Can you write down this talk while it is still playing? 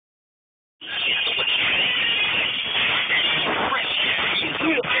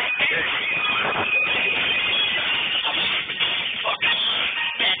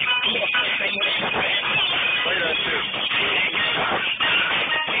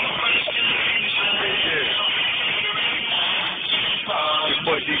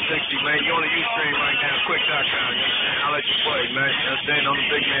D60, man. You on the Ustream right now, quick.com, you know what I'm saying? I'll let you play, man. You know what I'm saying? On the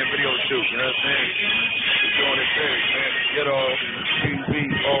big man video shoot, you know what I'm saying? We're doing it big, man. Get off TV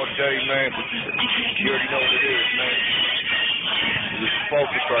all day, man. You already know what it is, man. Just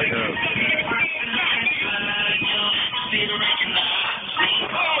focus right now.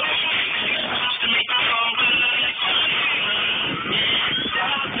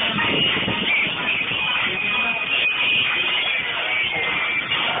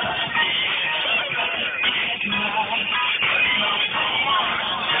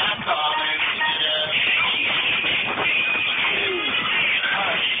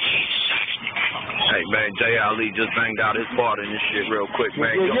 Hey, man, Jay Ali just banged out his part in this shit real quick,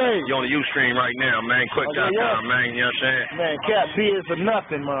 man. You on the Ustream right now, man. Quick.com, man. You know what I'm saying? Man, Cat B is for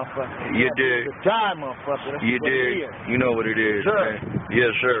nothing, motherfucker. You dig? The die, motherfucker. You dig? You know what it is, sir. Man.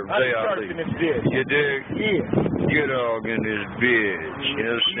 Yes, sir. Jay Ali. You dig? Yeah. Get dog in this bitch. You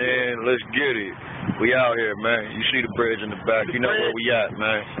know what I'm saying? Let's get it. We out here, man. You see the bridge in the back. You know where we at,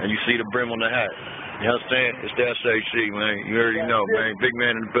 man. And you see the brim on the hat. You know what I'm saying? It's the SAC, man. You already know, man. Big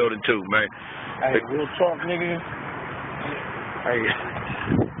man in the building, too, man. Hey, real talk, nigga. Hey,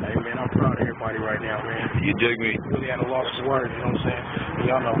 man, I'm proud of everybody right now, man. You dig me? Really had a loss of words, you know what I'm saying?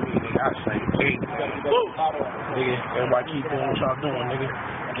 Y'all know me, nigga. I say, hey, nigga, everybody keep doing what y'all doing, nigga.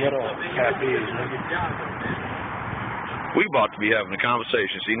 Get off. Cat biz, nigga. We about to be having a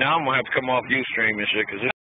conversation. See, now I'm going to have to come off Ustream and shit, because